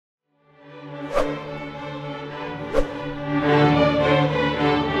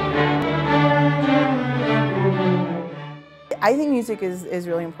I think music is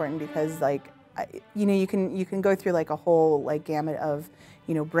really important because, like, you know, you can go through like a whole like gamut of,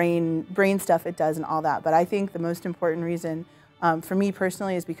 you know, brain stuff it does and all that. But I think the most important reason for me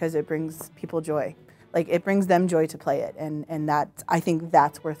personally is because it brings people joy. Like, it brings them joy to play it, and I think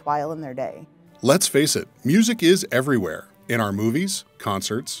that's worthwhile in their day. Let's face it, music is everywhere. In our movies,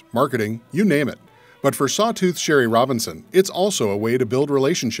 concerts, marketing, you name it. But for Sawtooth's Cheri Robinson, it's also a way to build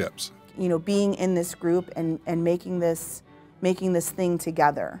relationships. You know, being in this group and making this thing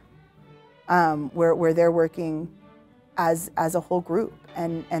together, where they're working as a whole group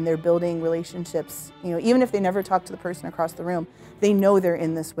and they're building relationships. You know, even if they never talk to the person across the room, they know they're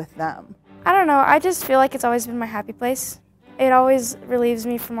in this with them. I don't know, I just feel like it's always been my happy place. It always relieves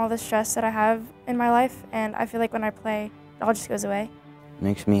me from all the stress that I have in my life, and I feel like when I play, it all just goes away. It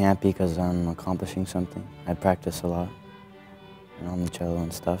makes me happy because I'm accomplishing something. I practice a lot, and on the cello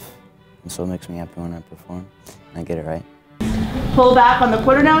and stuff, and so it makes me happy when I perform and I get it right. Pull back on the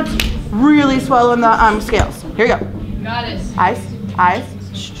quarter notes, really swallow in the scales. Here we go. Got it. Eyes.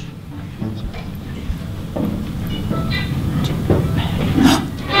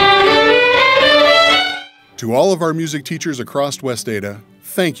 To all of our music teachers across West Ada,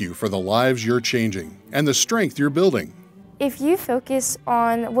 thank you for the lives you're changing and the strength you're building. If you focus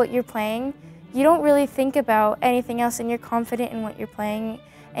on what you're playing, you don't really think about anything else, and you're confident in what you're playing,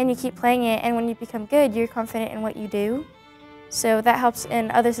 and you keep playing it, and when you become good, you're confident in what you do. So that helps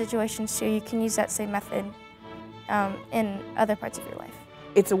in other situations too. You can use that same method in other parts of your life.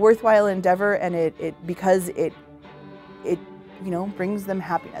 It's a worthwhile endeavor, and because it you know, brings them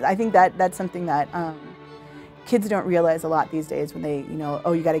happiness. I think that's something that kids don't realize a lot these days when they, you know,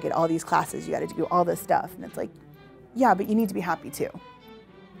 oh, you got to get all these classes, you got to do all this stuff, and it's like, yeah, but you need to be happy too.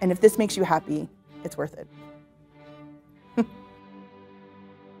 And if this makes you happy, it's worth it.